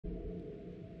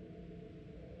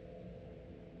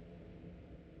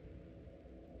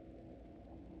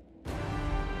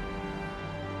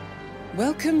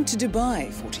Welcome to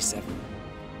Dubai, 47.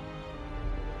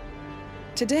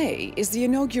 Today is the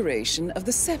inauguration of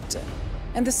the scepter,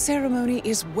 and the ceremony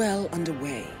is well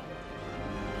underway.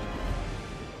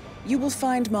 You will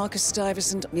find Marcus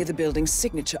Stuyvesant near the building's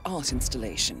signature art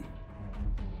installation.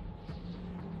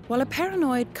 While a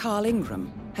paranoid Carl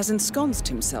Ingram has ensconced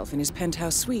himself in his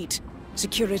penthouse suite,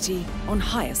 security on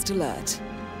highest alert.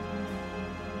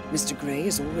 Mr. Gray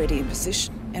is already in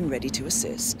position and ready to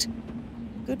assist.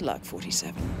 Good luck,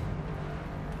 47.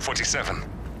 47.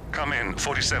 Come in.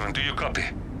 47, do you copy?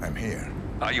 I'm here.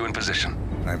 Are you in position?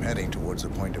 I'm heading towards the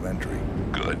point of entry.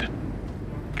 Good.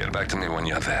 Get back to me when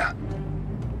you're there.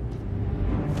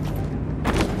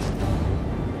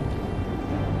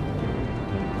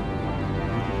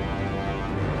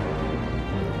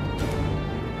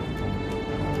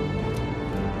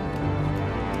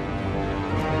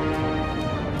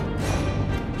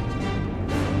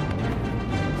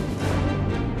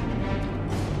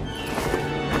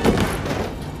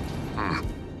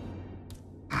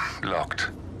 Locked.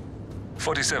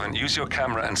 47, use your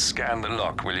camera and scan the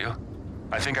lock, will you?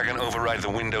 I think I can override the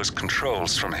Windows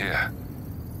controls from here.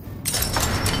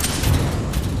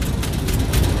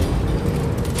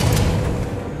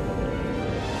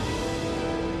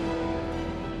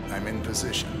 I'm in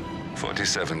position.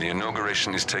 47, the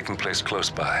inauguration is taking place close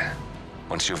by.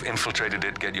 Once you've infiltrated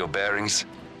it, get your bearings.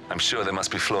 I'm sure there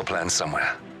must be floor plans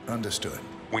somewhere. Understood.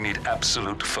 We need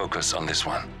absolute focus on this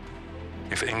one.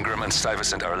 If Ingram and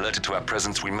Stuyvesant are alerted to our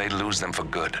presence, we may lose them for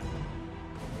good.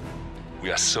 We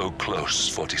are so close,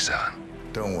 47.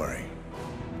 Don't worry.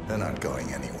 They're not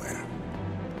going anywhere.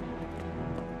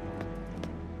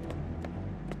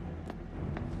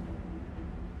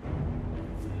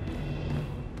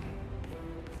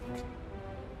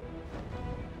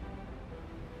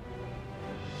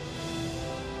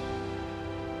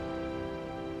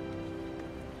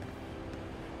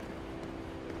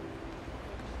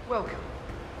 Welcome.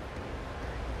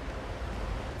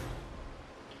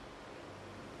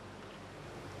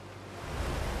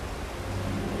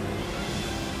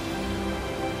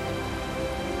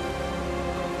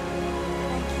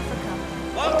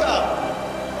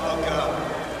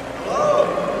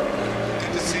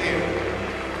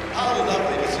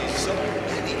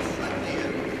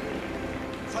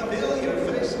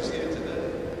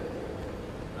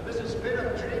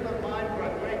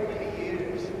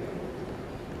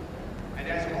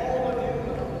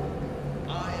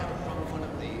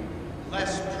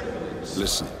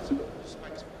 Listen,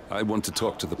 I want to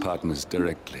talk to the partners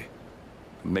directly.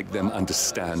 Make them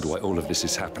understand why all of this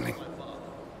is happening.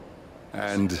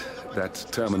 And that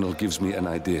terminal gives me an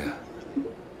idea.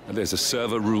 There's a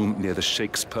server room near the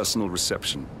Sheikh's personal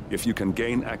reception. If you can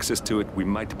gain access to it, we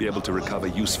might be able to recover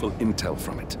useful intel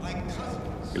from it.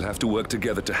 We'll have to work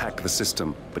together to hack the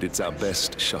system, but it's our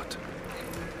best shot.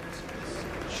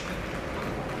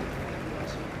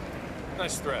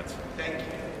 Nice threat. Thank you.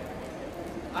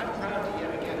 I'm proud to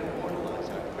yet again immortalize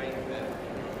our great event.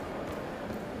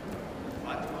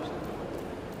 But most important,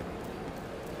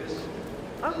 this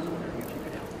I was wondering if you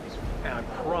could help me. And I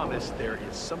promise there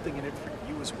is something in it for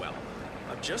you as well.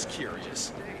 I'm just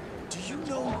curious. Do you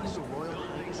know who the Royal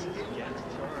Highness is yet?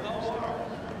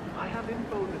 I have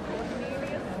info that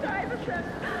Stuyvesant!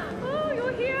 Oh,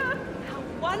 you're here! How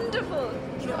wonderful!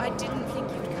 You know, I didn't think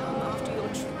you'd come after your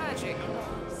tragic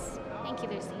loss. Thank you,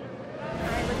 Lucy.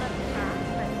 I would love to chat,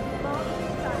 but long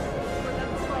Stuyvesant for the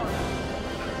Royal.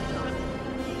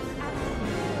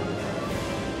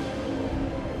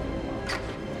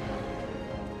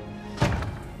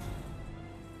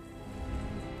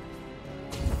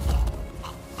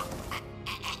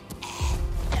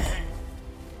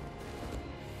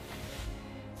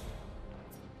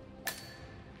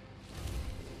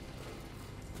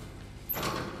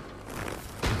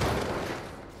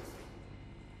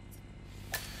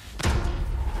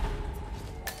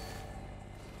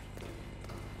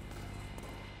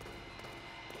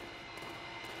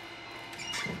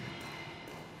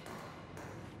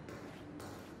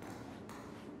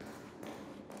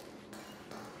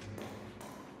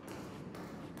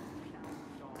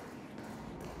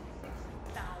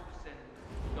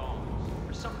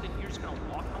 Something you're just gonna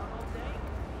walk on all day?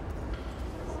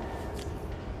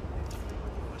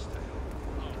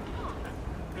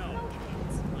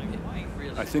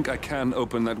 I think I can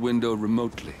open that window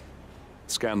remotely.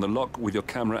 Scan the lock with your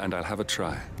camera and I'll have a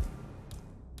try.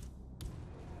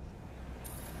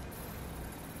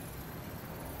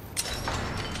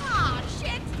 Ah,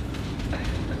 shit!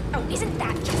 Oh, isn't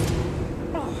that just...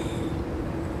 Oh.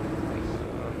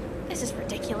 This is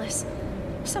ridiculous.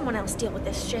 Someone else deal with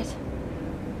this shit.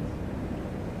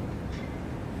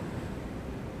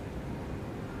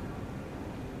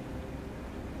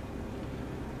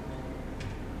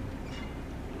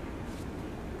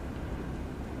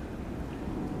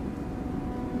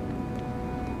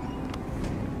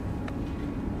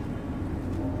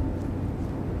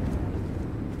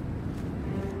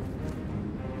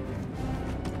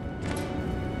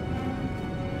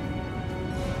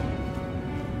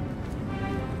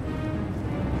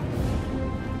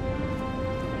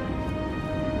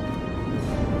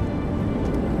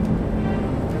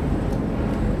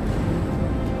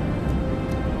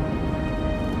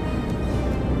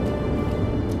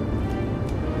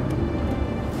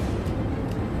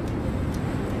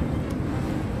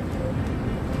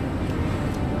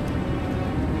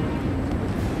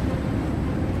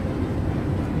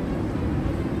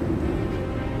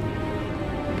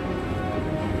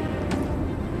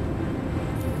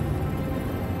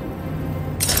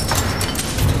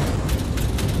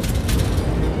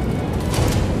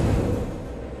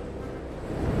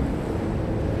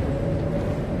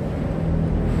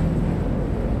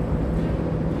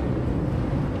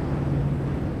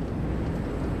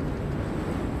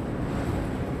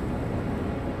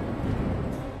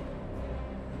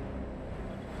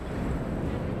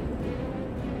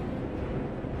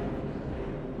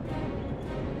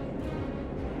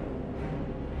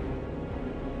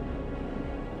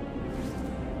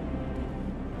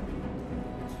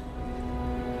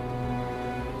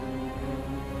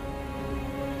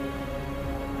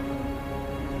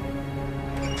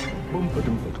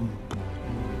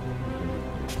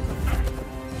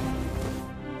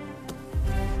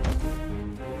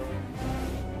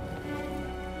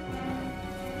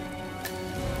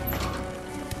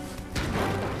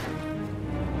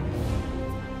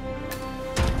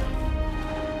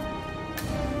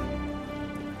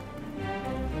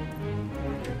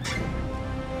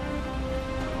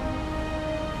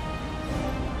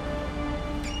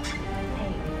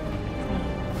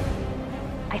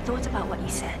 I thought about what you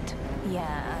said.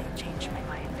 Yeah, I changed my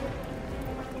mind.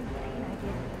 What an insane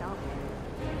idea to start with.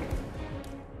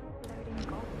 Loading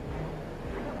gold.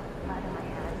 I don't want blood on my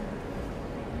hands.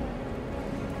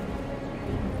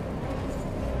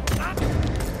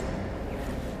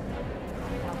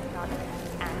 I'll start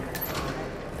turning anger at it.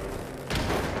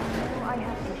 I know I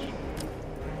have issues.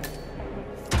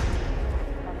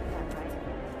 That's that, right?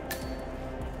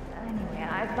 Anyway,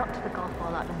 I've locked the golf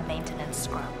ball up in the maintenance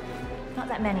scrub. Not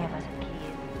that many of us have keys,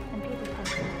 and people tend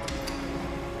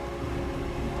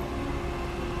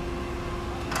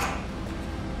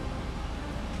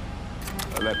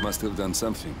to... That must have done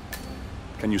something.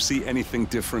 Can you see anything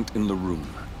different in the room?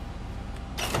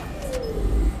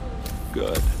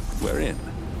 Good. We're in.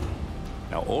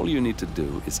 Now all you need to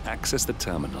do is access the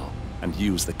terminal and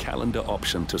use the calendar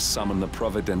option to summon the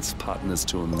Providence partners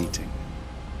to a meeting.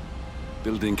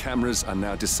 Building cameras are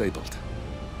now disabled.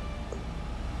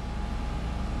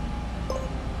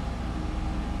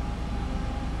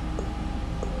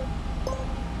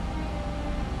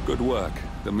 Good work.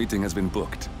 The meeting has been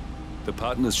booked. The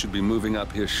partners should be moving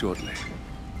up here shortly.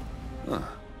 Huh.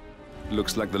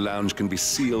 Looks like the lounge can be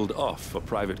sealed off for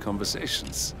private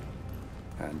conversations.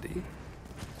 Handy.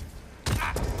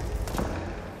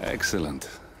 Excellent.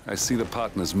 I see the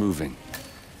partners moving.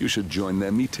 You should join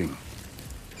their meeting.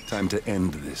 Time to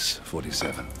end this,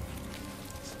 47.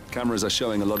 Cameras are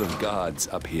showing a lot of guards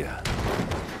up here.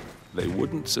 They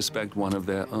wouldn't suspect one of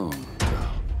their own.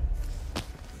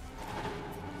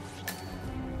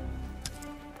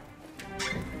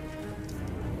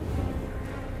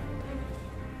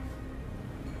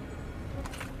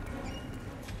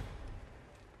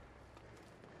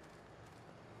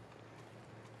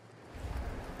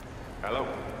 Hello?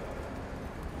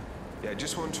 Yeah,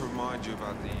 just wanted to remind you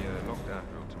about the lockdown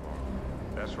drill tomorrow.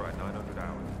 That's right, 900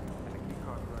 hours. And the key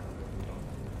card right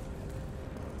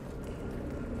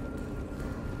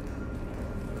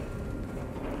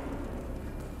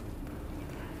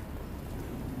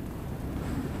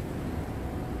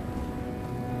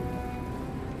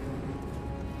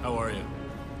How are you?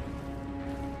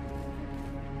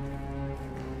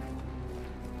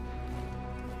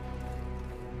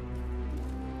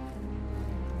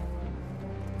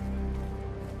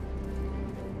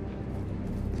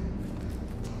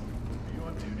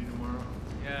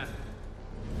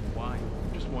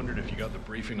 Wondered if you got the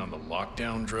briefing on the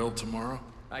lockdown drill tomorrow?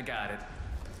 I got it.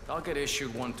 I'll get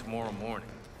issued one tomorrow morning.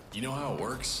 You know how it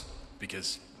works?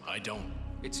 Because I don't.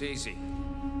 It's easy.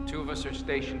 Two of us are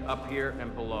stationed up here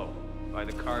and below, by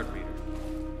the card reader.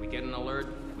 We get an alert,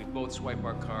 we both swipe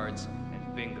our cards,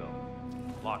 and bingo.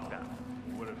 Lockdown.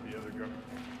 What if the other guy...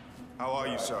 How are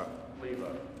you, sir? Leave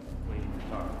us. We need to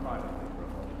talk privately for a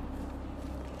moment.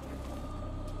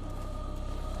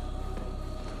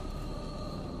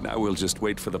 Now we'll just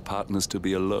wait for the partners to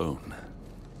be alone.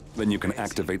 Then you can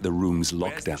activate the room's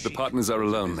lockdown. The partners are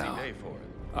alone now.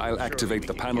 I'll activate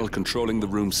the panel controlling the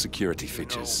room's security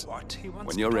features.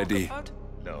 When you're ready,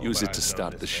 use it to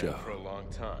start the show. For a long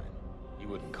time. You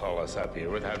wouldn't call us up here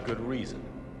without good reason.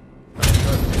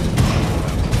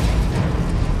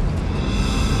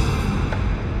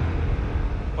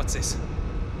 What's this?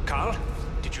 Carl?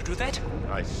 Did you do that?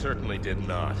 I certainly did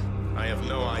not. I have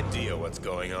no idea what's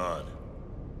going on.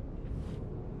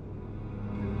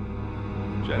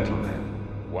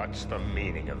 Gentlemen. What's the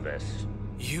meaning of this?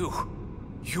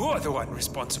 You're the one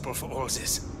responsible for all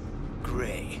this.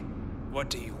 Gray, what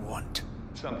do you want?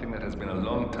 Something that has been a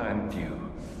long time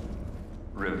due.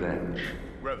 Revenge.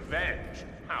 Revenge?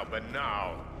 How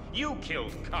banal. You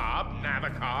killed Cobb,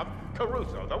 Nabokov,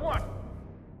 Caruso, the one.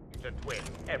 The twins,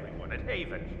 everyone at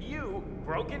Haven. You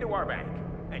broke into our bank,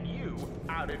 and you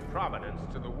outed Providence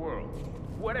to the world.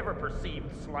 Whatever perceived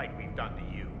slight we've done to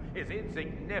you is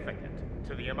insignificant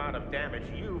to the amount of damage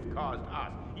you've caused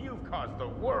us. You've caused the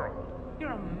world.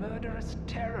 You're a murderous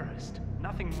terrorist.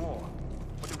 Nothing more.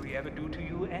 What did we ever do to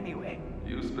you anyway?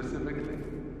 You specifically?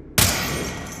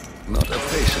 Not a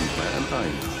patient man, I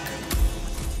know.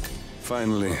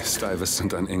 Finally,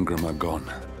 Stuyvesant and Ingram are gone.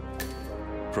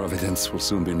 Providence will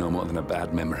soon be no more than a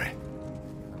bad memory.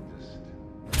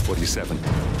 47.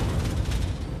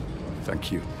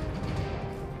 Thank you.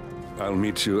 I'll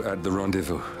meet you at the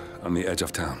rendezvous on the edge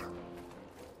of town.